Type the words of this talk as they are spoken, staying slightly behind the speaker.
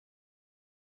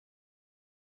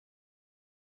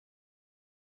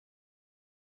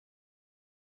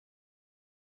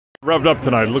Revved up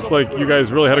tonight. Looks like you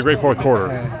guys really had a great fourth quarter.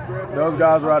 Those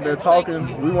guys were out there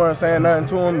talking. We weren't saying nothing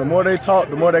to them. The more they talked,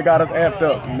 the more they got us amped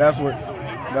up, and that's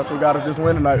what got us this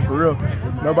win tonight, for real.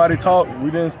 Nobody talked.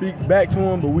 We didn't speak back to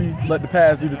them, but we let the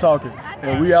pass do the talking.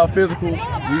 And we out physical.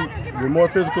 We're more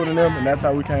physical than them, and that's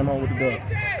how we came home with the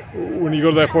dub. When you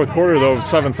go to that fourth quarter, though,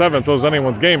 7-7, so it's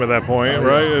anyone's game at that point,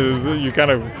 right? You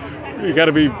got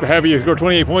to be happy you scored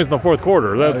 28 points in the fourth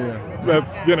quarter.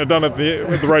 That's getting it done at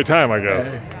the right time, I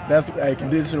guess.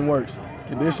 Conditioning works.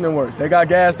 Conditioning works. They got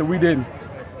gas that we didn't,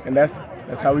 and that's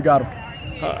how we got them.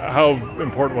 How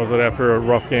important was it after a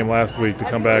rough game last week to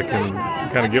come back and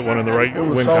kind of get one in the right win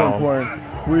column? It was so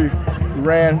important. We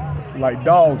ran like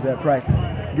dogs at practice,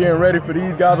 getting ready for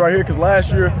these guys right here, because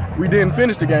last year we didn't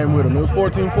finish the game with them. It was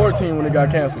 14-14 when it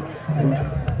got canceled.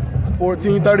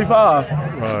 14-35.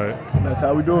 Right. That's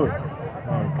how we do it.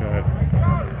 Okay.